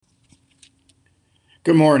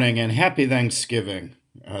Good morning and happy Thanksgiving.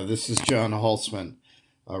 This is John Holtzman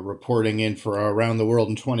reporting in for our Around the World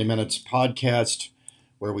in 20 Minutes podcast,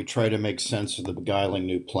 where we try to make sense of the beguiling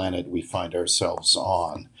new planet we find ourselves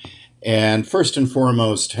on. And first and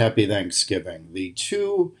foremost, happy Thanksgiving. The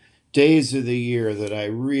 2 days of the year that I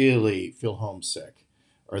really feel homesick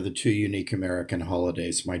are the two unique American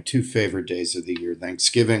holidays, my two favorite days of the year,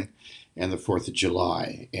 Thanksgiving and the 4th of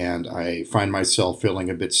July. And I find myself feeling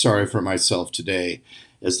a bit sorry for myself today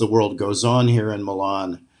as the world goes on here in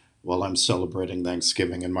Milan while I'm celebrating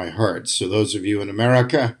Thanksgiving in my heart. So those of you in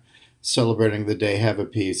America celebrating the day, have a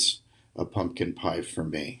piece of pumpkin pie for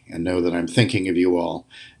me, and know that I'm thinking of you all,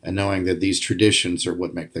 and knowing that these traditions are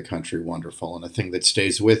what make the country wonderful and a thing that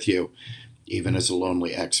stays with you even as a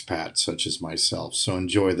lonely expat such as myself. So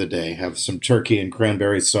enjoy the day. Have some turkey and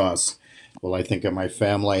cranberry sauce while I think of my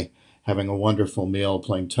family having a wonderful meal,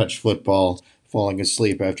 playing touch football, falling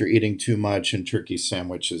asleep after eating too much, and turkey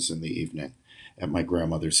sandwiches in the evening at my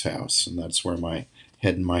grandmother's house. And that's where my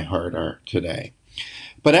head and my heart are today.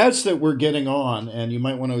 But as that we're getting on, and you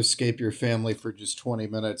might want to escape your family for just 20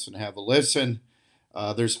 minutes and have a listen,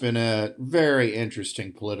 there's been a very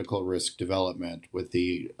interesting political risk development with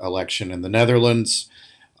the election in the Netherlands,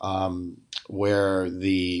 where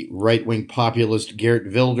the right-wing populist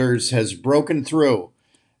Geert Wilders has broken through,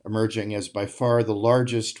 emerging as by far the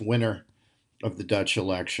largest winner of the Dutch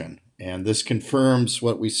election. And this confirms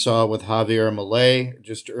what we saw with Javier Milei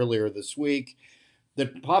just earlier this week,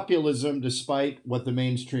 that populism, despite what the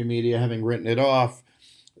mainstream media having written it off,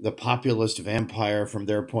 the populist vampire from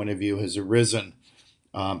their point of view has arisen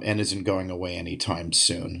and isn't going away anytime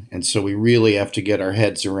soon. And so we really have to get our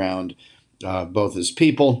heads around, both as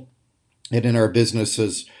people and in our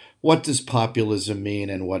businesses, what does populism mean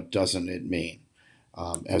and what doesn't it mean?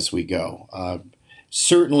 As we go.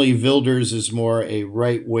 Certainly, Wilders is more a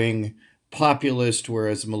right-wing populist,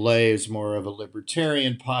 whereas Milei is more of a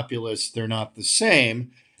libertarian populist. They're not the same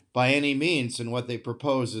by any means, and what they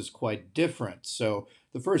propose is quite different. So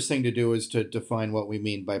the first thing to do is to define what we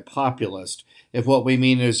mean by populist. If what we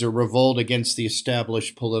mean is a revolt against the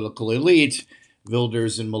established political elite,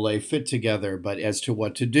 Wilders and Milei fit together. But as to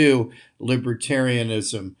what to do,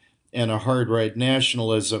 libertarianism and a hard right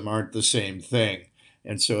nationalism aren't the same thing.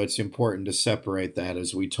 And so it's important to separate that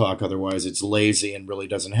as we talk. Otherwise, it's lazy and really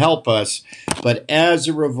doesn't help us. But as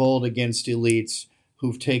a revolt against elites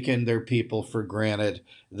who've taken their people for granted,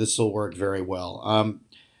 this will work very well.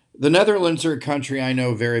 The Netherlands are a country I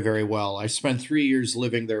know very, very well. I spent 3 years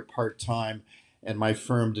living there part-time, and my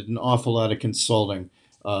firm did an awful lot of consulting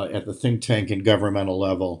at the think tank and governmental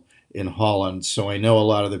level in Holland. So I know a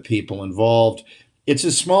lot of the people involved. It's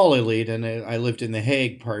a small elite, and I lived in The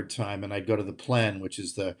Hague part-time, and I'd go to the Plen, which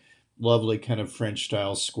is the lovely kind of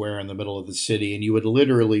French-style square in the middle of the city, and you would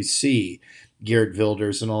literally see Geert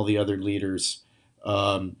Wilders and all the other leaders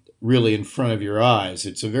really in front of your eyes.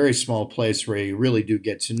 It's a very small place where you really do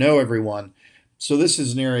get to know everyone. So this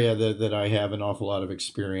is an area that I have an awful lot of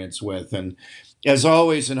experience with. And as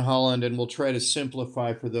always in Holland, and we'll try to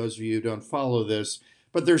simplify for those of you who don't follow this,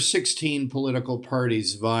 but there's 16 political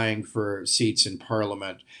parties vying for seats in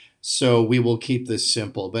parliament. So we will keep this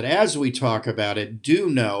simple. But as we talk about it, do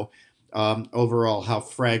know overall how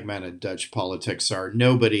fragmented Dutch politics are.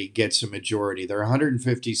 Nobody gets a majority. There are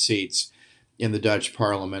 150 seats in the Dutch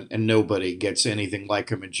parliament, and nobody gets anything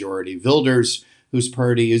like a majority. Wilders, whose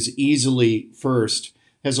party is easily first,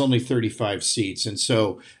 has only 35 seats. And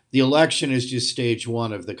so the election is just stage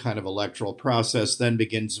one of the kind of electoral process. Then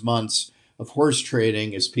begins months of horse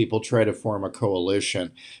trading as people try to form a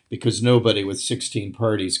coalition, because nobody with 16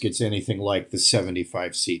 parties gets anything like the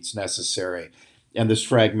 75 seats necessary. And this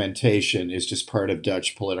fragmentation is just part of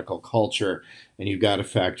Dutch political culture, and you've got to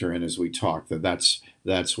factor in as we talk that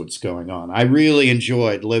that's what's going on. I really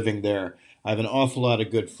enjoyed living there. I have an awful lot of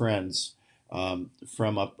good friends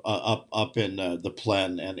from up in the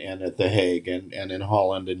Plen and at The Hague and in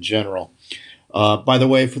Holland in general. By the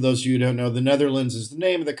way, for those of you who don't know, the Netherlands is the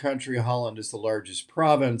name of the country. Holland is the largest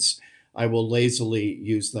province. I will lazily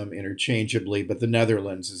use them interchangeably, but the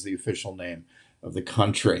Netherlands is the official name of the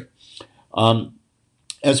country.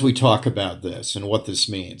 As we talk about this and what this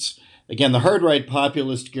means, again, the hard-right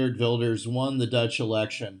populist Geert Wilders won the Dutch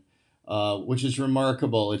election, which is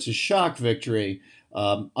remarkable. It's a shock victory.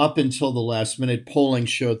 Up until the last minute, polling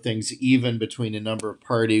showed things even between a number of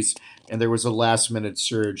parties, and there was a last-minute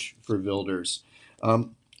surge for Wilders.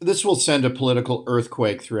 This will send a political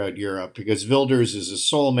earthquake throughout Europe, because Wilders is a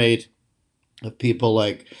soulmate of people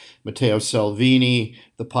like Matteo Salvini,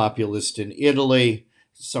 the populist in Italy,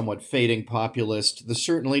 somewhat fading populist, the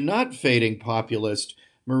certainly not fading populist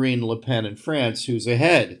Marine Le Pen in France, who's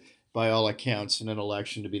ahead by all accounts, in an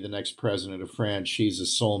election to be the next president of France. She's a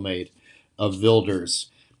soulmate of Wilders.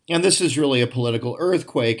 And this is really a political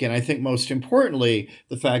earthquake. And I think most importantly,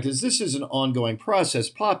 the fact is this is an ongoing process.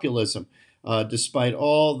 Populism, despite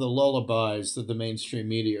all the lullabies that the mainstream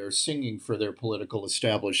media are singing for their political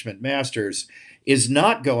establishment masters, is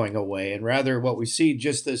not going away. And rather, what we see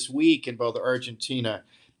just this week in both Argentina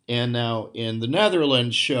and now in the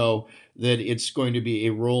Netherlands show that it's going to be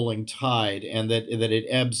a rolling tide, and that it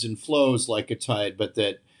ebbs and flows like a tide, but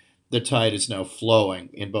that the tide is now flowing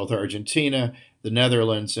in both Argentina, the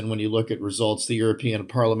Netherlands, and when you look at results, the European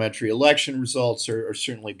parliamentary election results are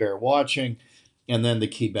certainly bear watching, and then the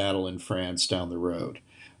key battle in France down the road.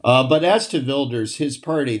 But as to Wilders, his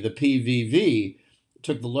party, the PVV,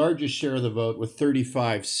 took the largest share of the vote with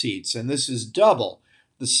 35 seats, and this is double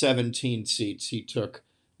the 17 seats he took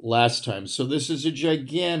last time. So this is a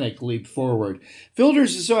gigantic leap forward.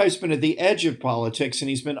 Wilders has always been at the edge of politics, and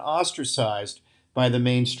he's been ostracized by the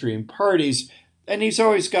mainstream parties, and he's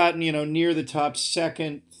always gotten, near the top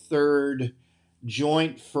second, third,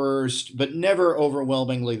 joint first, but never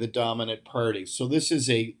overwhelmingly the dominant party. So this is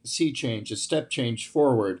a sea change, a step change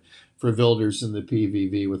forward for Wilders in the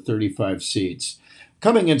PVV with 35 seats.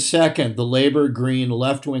 Coming in second, the Labour Green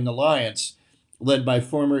left-wing alliance, led by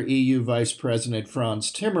former EU Vice President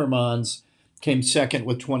Frans Timmermans, came second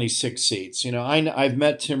with 26 seats. I've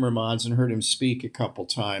met Timmermans and heard him speak a couple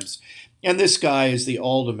times. And this guy is the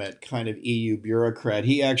ultimate kind of EU bureaucrat.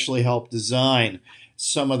 He actually helped design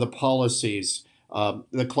some of the policies,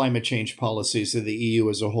 the climate change policies that the EU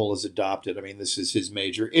as a whole has adopted. I mean, this is his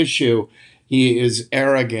major issue. He is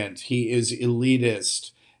arrogant. He is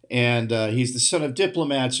elitist. And he's the son of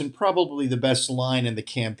diplomats. And probably the best line in the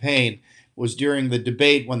campaign was during the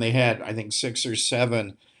debate when they had, I think, 6 or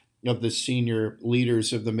 7 of the senior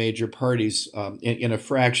leaders of the major parties in a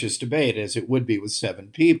fractious debate, as it would be with 7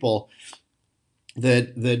 people,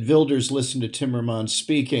 that Wilders listened to Timmermans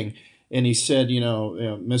speaking, and he said,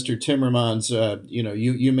 Mr. Timmermans,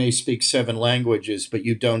 you may speak 7 languages, but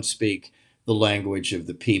you don't speak the language of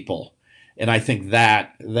the people. And I think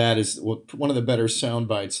that is one of the better sound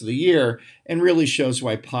bites of the year, and really shows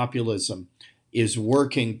why populism is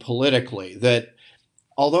working politically. That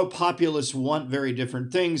although populists want very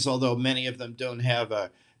different things, although many of them don't have a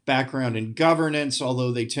background in governance,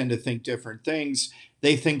 although they tend to think different things,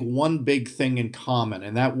 they think one big thing in common.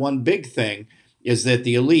 And that one big thing is that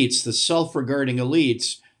the elites, the self-regarding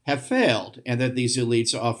elites, have failed, and that these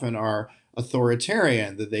elites often are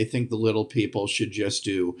authoritarian, that they think the little people should just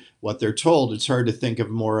do what they're told. It's hard to think of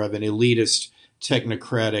more of an elitist,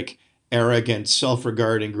 technocratic, arrogant,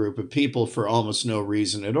 self-regarding group of people for almost no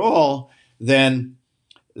reason at all than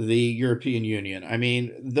the European Union. I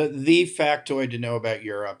mean, the factoid to know about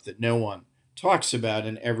Europe that no one talks about,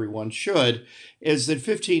 and everyone should, is that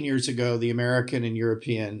 15 years ago, the American and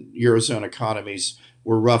European Eurozone economies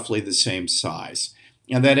were roughly the same size.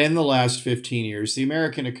 And that in the last 15 years, the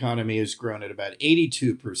American economy has grown at about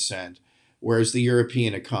 82%, whereas the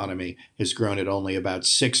European economy has grown at only about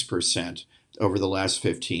 6% over the last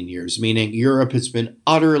 15 years, meaning Europe has been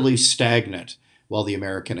utterly stagnant while the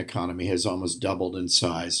American economy has almost doubled in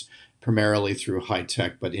size, primarily through high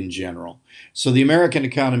tech, but in general. So the American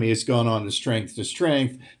economy has gone on to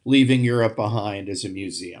strength, leaving Europe behind as a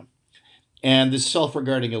museum. And the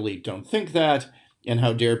self-regarding elite don't think that, and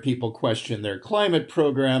how dare people question their climate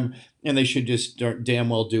program, and they should just damn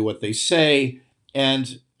well do what they say.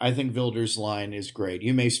 And I think Wilders' line is great.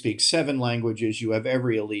 You may speak 7 languages, you have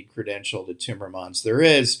every elite credential that Timmermans there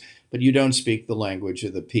is, but you don't speak the language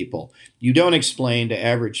of the people. You don't explain to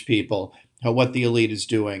average people how what the elite is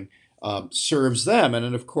doing serves them. And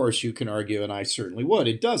then, of course, you can argue, and I certainly would,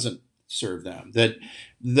 it doesn't serve them. That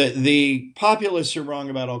the populists are wrong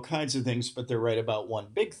about all kinds of things, but they're right about one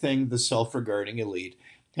big thing: the self-regarding elite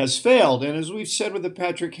has failed. And as we've said with the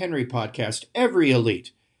Patrick Henry podcast, every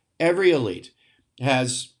elite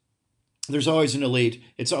has, there's always an elite.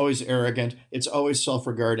 It's always arrogant. It's always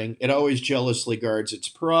self-regarding. It always jealously guards its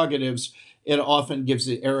prerogatives. It often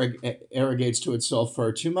arrogates to itself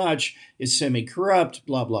far too much, is semi-corrupt,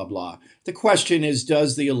 blah, blah, blah. The question is,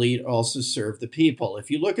 does the elite also serve the people? If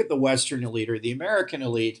you look at the Western elite or the American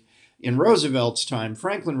elite in Roosevelt's time,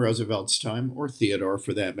 Franklin Roosevelt's time, or Theodore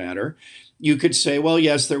for that matter, you could say, well,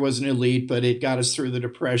 yes, there was an elite, but it got us through the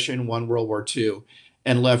Depression, won World War II,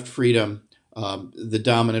 and left freedom the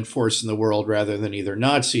dominant force in the world rather than either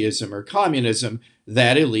Nazism or communism.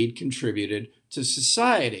 That elite contributed to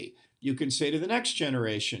society. You can say to the next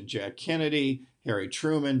generation, Jack Kennedy, Harry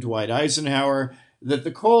Truman, Dwight Eisenhower, that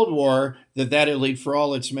the Cold War, that elite, for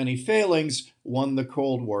all its many failings, won the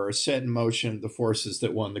Cold War, or set in motion the forces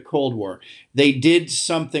that won the Cold War. They did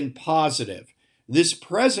something positive. This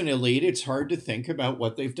present elite, it's hard to think about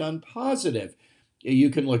what they've done positive.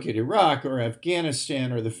 You can look at Iraq or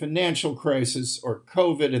Afghanistan or the financial crisis or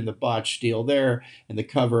COVID and the botched deal there and the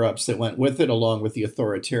cover-ups that went with it, along with the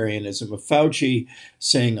authoritarianism of Fauci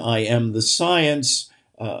saying, I am the science,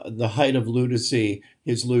 the height of lunacy,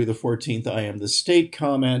 his Louis XIV, I am the state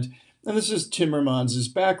comment. And this is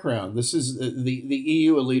Timmermans' background. This is the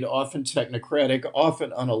EU elite, often technocratic,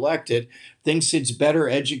 often unelected, thinks it's better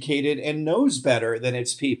educated and knows better than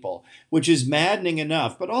its people, which is maddening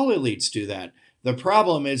enough. But all elites do that. The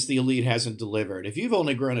problem is the elite hasn't delivered. If you've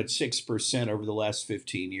only grown at 6% over the last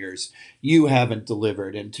 15 years, you haven't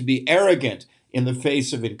delivered. And to be arrogant in the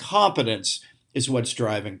face of incompetence is what's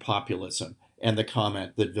driving populism. And the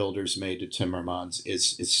comment that Wilders made to Timmermans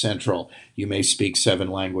is central. You may speak 7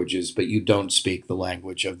 languages, but you don't speak the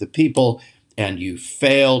language of the people, and you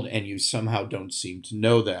failed, and you somehow don't seem to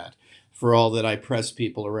know that. For all that I press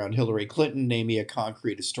people around Hillary Clinton, name me a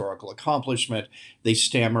concrete historical accomplishment, they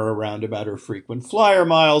stammer around about her frequent flyer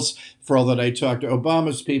miles. For all that I talk to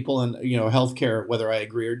Obama's people, and healthcare, whether I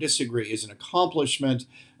agree or disagree, is an accomplishment.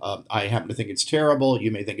 I happen to think it's terrible.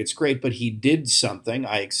 You may think it's great, but he did something.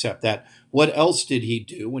 I accept that. What else did he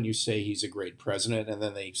do when you say he's a great president and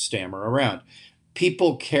then they stammer around?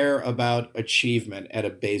 People care about achievement at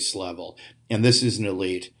a base level, and this is an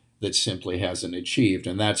elite that simply hasn't achieved.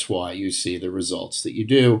 And that's why you see the results that you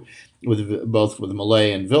do, both with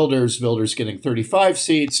Milei and Wilders. Wilders getting 35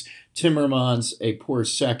 seats, Timmermans a poor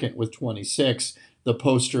second with 26, the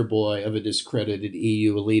poster boy of a discredited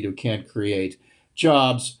EU elite who can't create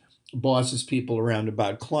jobs, bosses people around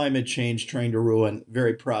about climate change, trying to ruin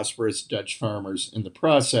very prosperous Dutch farmers in the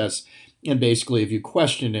process. And basically, if you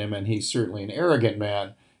question him, and he's certainly an arrogant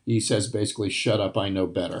man, he says basically, shut up, I know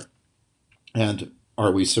better. And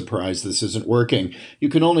are we surprised this isn't working? You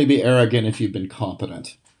can only be arrogant if you've been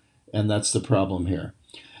competent. And that's the problem here.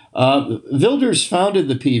 Wilders founded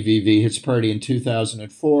the PVV, his party, in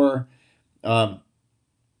 2004.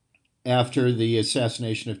 After the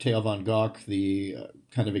assassination of Theo van Gogh, the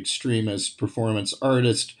kind of extremist performance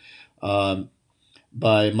artist, by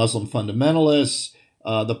Muslim fundamentalists.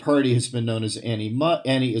 The party has been known as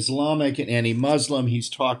anti-Islamic and anti-Muslim. He's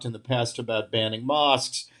talked in the past about banning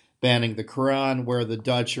mosques, banning the Quran, where the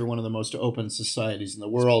Dutch are one of the most open societies in the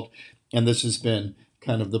world. And this has been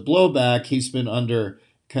kind of the blowback. He's been under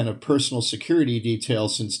kind of personal security detail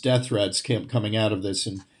since death threats came coming out of this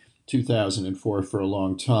in 2004 for a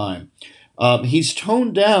long time. He's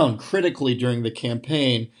toned down critically during the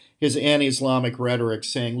campaign his anti-Islamic rhetoric,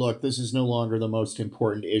 saying, look, this is no longer the most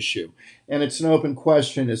important issue. And it's an open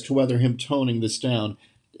question as to whether him toning this down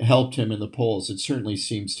helped him in the polls. It certainly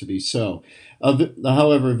seems to be so.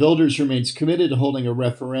 However, Wilders remains committed to holding a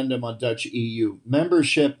referendum on Dutch EU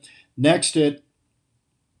membership. Nexit,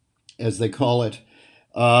 as they call it,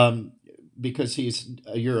 because he's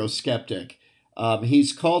a Eurosceptic.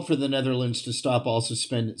 He's called for the Netherlands to stop also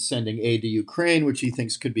sending aid to Ukraine, which he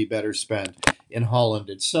thinks could be better spent in Holland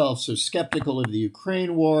itself. So skeptical of the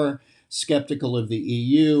Ukraine war, skeptical of the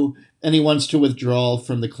EU, and he wants to withdraw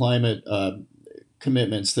from the climate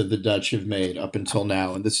commitments that the Dutch have made up until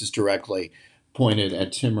now. And this is directly pointed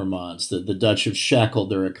at Timmermans, that the Dutch have shackled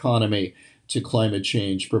their economy to climate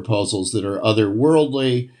change proposals that are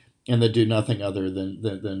otherworldly and that do nothing other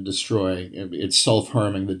than destroy. It's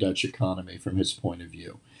self-harming the Dutch economy from his point of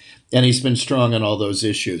view. And he's been strong on all those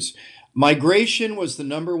issues. Migration was the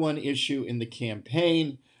number one issue in the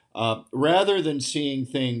campaign. Rather than seeing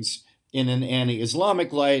things in an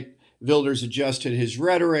anti-Islamic light, Wilders adjusted his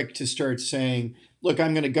rhetoric to start saying, look,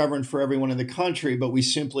 I'm going to govern for everyone in the country, but we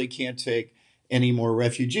simply can't take any more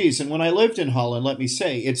refugees. And when I lived in Holland, let me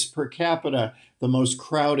say, it's per capita the most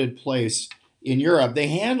crowded place in Europe. They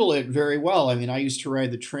handle it very well. I mean, I used to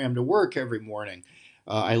ride the tram to work every morning.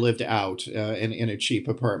 I lived out in a cheap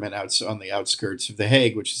apartment out on the outskirts of The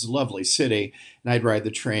Hague, which is a lovely city, and I'd ride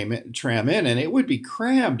the tram in, and it would be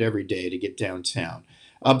crammed every day to get downtown.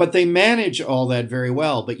 But they manage all that very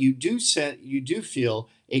well. But you do feel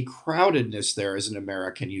a crowdedness there as an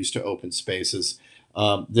American used to open spaces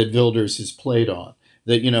that Wilders has played on.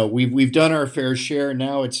 That we've done our fair share.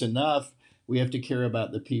 Now it's enough. We have to care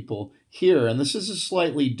about the people here. And this is a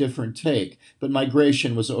slightly different take. But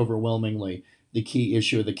migration was overwhelmingly the key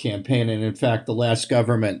issue of the campaign. And in fact, the last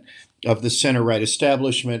government of the center-right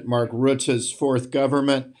establishment, Mark Rutte's fourth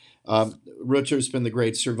government, Rutte's been the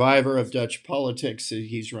great survivor of Dutch politics.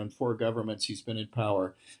 He's run 4 governments. He's been in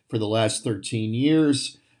power for the last 13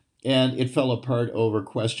 years. and it fell apart over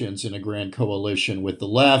questions in a grand coalition with the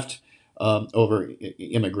left over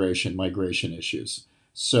immigration, migration issues.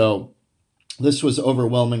 So this was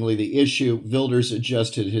overwhelmingly the issue. Wilders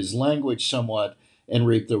adjusted his language somewhat and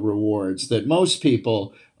reaped the rewards. That most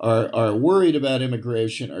people are worried about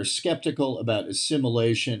immigration, are skeptical about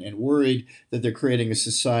assimilation, and worried that they're creating a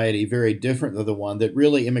society very different than the one, that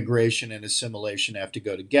really immigration and assimilation have to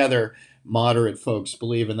go together. Moderate folks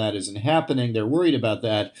believe in that isn't happening. They're worried about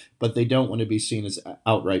that, but they don't want to be seen as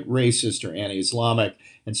outright racist or anti-Islamic.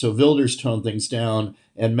 And so Wilders toned things down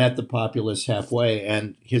and met the populists halfway,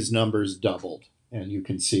 and his numbers doubled. And you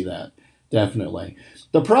can see that, definitely.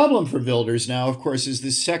 The problem for Wilders now, of course, is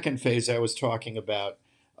this second phase I was talking about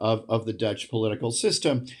of the Dutch political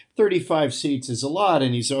system. 35 seats is a lot,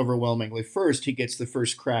 and he's overwhelmingly first. He gets the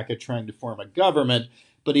first crack at trying to form a government,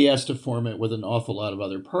 but he has to form it with an awful lot of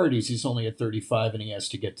other parties. He's only at 35, and he has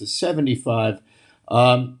to get to 75.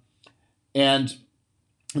 And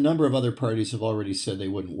a number of other parties have already said they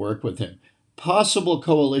wouldn't work with him. Possible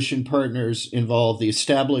coalition partners involve the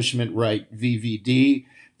establishment right VVD.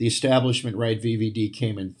 The establishment right VVD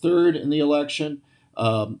came in third in the election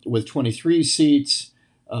with 23 seats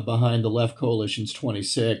behind the left coalition's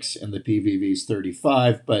 26 and the PVV's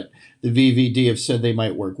 35. But the VVD have said they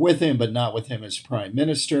might work with him, but not with him as prime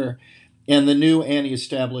minister. And the new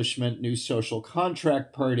anti-establishment, new social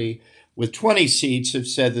contract party with 20 seats have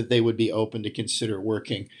said that they would be open to consider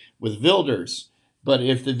working with Wilders. But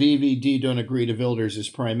if the VVD don't agree to Wilders as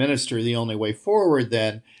prime minister, the only way forward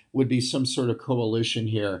then would be some sort of coalition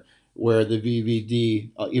here where the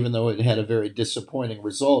VVD, even though it had a very disappointing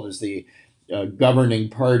result as the governing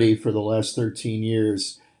party for the last 13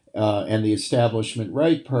 years, and the establishment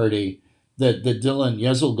right party, that Dylan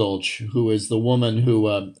Yezelgolch, who is the woman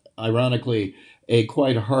who, ironically, a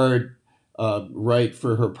quite hard right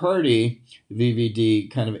for her party,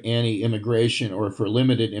 VVD, kind of anti-immigration or for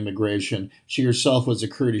limited immigration. She herself was a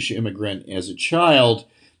Kurdish immigrant as a child,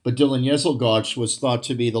 but Dylan Yezelgolch was thought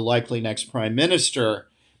to be the likely next prime minister,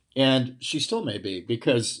 and she still may be,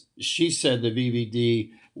 because she said the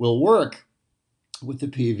VVD will work with the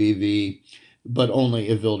PVV, but only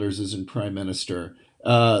if Wilders isn't prime minister.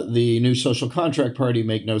 The New Social Contract Party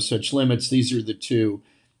make no such limits. These are the two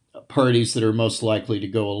parties that are most likely to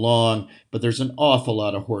go along, but there's an awful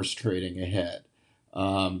lot of horse trading ahead.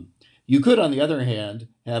 You could, on the other hand,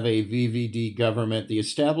 have a VVD government. The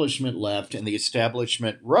establishment left and the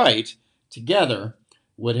establishment right together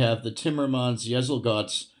would have the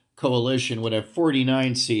Timmermans-Yezelgolch coalition would have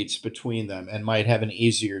 49 seats between them and might have an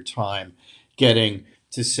easier time getting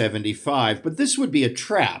to 75. But this would be a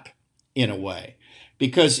trap in a way,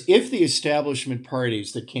 because if the establishment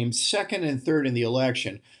parties that came second and third in the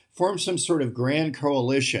election form some sort of grand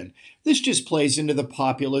coalition, this just plays into the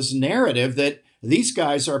populist narrative that these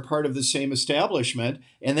guys are part of the same establishment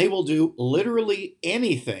and they will do literally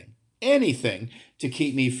anything to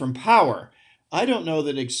keep me from power. I don't know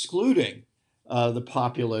that excluding the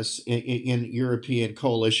populists in European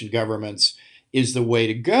coalition governments is the way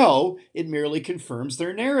to go. It merely confirms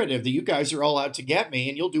their narrative that you guys are all out to get me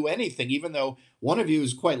and you'll do anything, even though one of you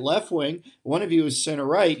is quite left-wing, one of you is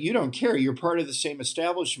center-right. You don't care. You're part of the same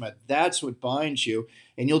establishment. That's what binds you,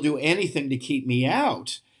 and you'll do anything to keep me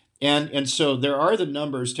out. And so there are the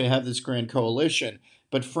numbers to have this grand coalition.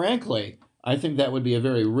 But frankly, I think that would be a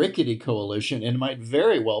very rickety coalition and might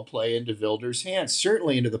very well play into Wilders' hands,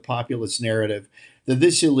 certainly into the populist narrative that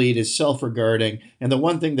this elite is self-regarding, and the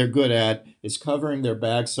one thing they're good at is covering their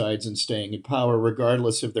backsides and staying in power,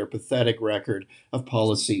 regardless of their pathetic record of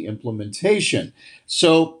policy implementation.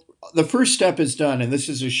 So the first step is done, and this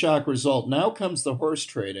is a shock result. Now comes the horse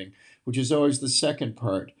trading, which is always the second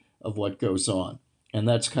part of what goes on. And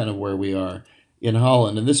that's kind of where we are in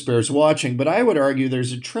Holland, and this bears watching. But I would argue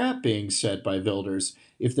there's a trap being set by Wilders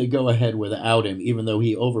if they go ahead without him, even though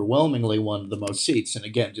he overwhelmingly won the most seats. And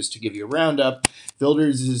again, just to give you a roundup,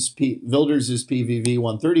 Wilders' PVV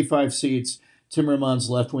won 35 seats, Timmermans'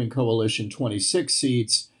 left-wing coalition 26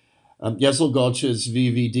 seats, Yezelgolch's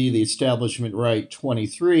VVD, the establishment right,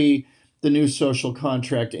 23, the New Social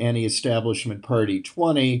Contract Anti-Establishment Party,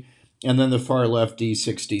 20, and then the far-left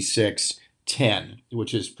D66, 10,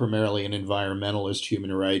 which is primarily an environmentalist,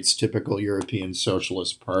 human rights, typical European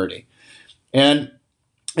socialist party. And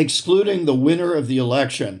excluding the winner of the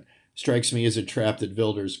election strikes me as a trap that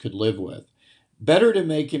Wilders could live with. Better to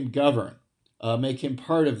make him govern, make him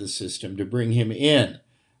part of the system, to bring him in.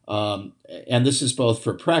 And this is both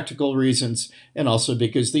for practical reasons and also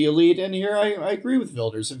because the elite, and here I agree with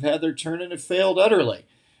Wilders, have had their turn and have failed utterly.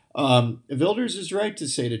 Wilders is right to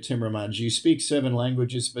say to Timmermans, you speak 7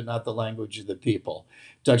 languages, but not the language of the people.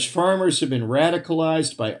 Dutch farmers have been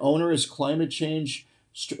radicalized by onerous climate change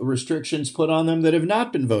restrictions put on them that have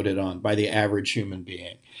not been voted on by the average human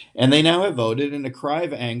being. And they now have voted in a cry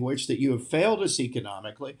of anguish that you have failed us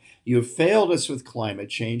economically, you have failed us with climate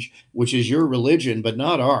change, which is your religion, but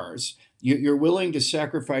not ours. You're willing to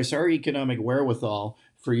sacrifice our economic wherewithal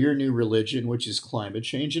for your new religion, which is climate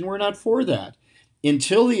change, and we're not for that.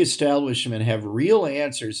 Until the establishment have real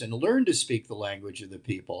answers and learn to speak the language of the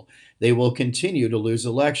people, they will continue to lose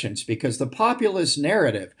elections because the populist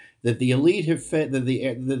narrative that the elite have fed, that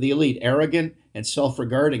the elite, arrogant and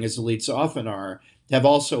self-regarding as elites often are, have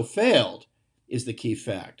also failed, is the key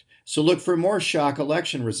fact. So look for more shock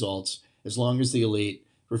election results as long as the elite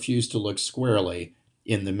refuse to look squarely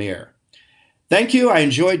in the mirror. Thank you. I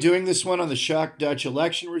enjoyed doing this one on the shock Dutch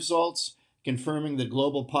election results, confirming that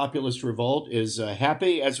global populist revolt is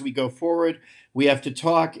happy. As we go forward, we have to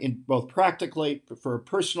talk in both practically, for a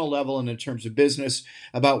personal level and in terms of business,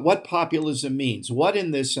 about what populism means. What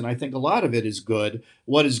in this, and I think a lot of it is good,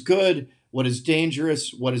 what is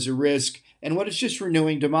dangerous, what is a risk, and what is just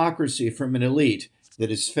renewing democracy from an elite that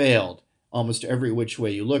has failed almost every which way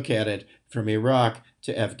you look at it, from Iraq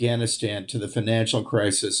to Afghanistan to the financial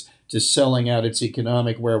crisis, to selling out its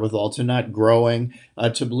economic wherewithal, to not growing,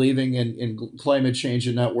 to believing in climate change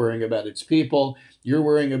and not worrying about its people. You're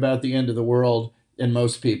worrying about the end of the world, and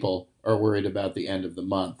most people are worried about the end of the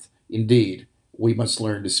month. Indeed, we must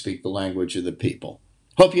learn to speak the language of the people.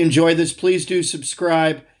 Hope you enjoyed this. Please do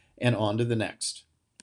subscribe, and on to the next.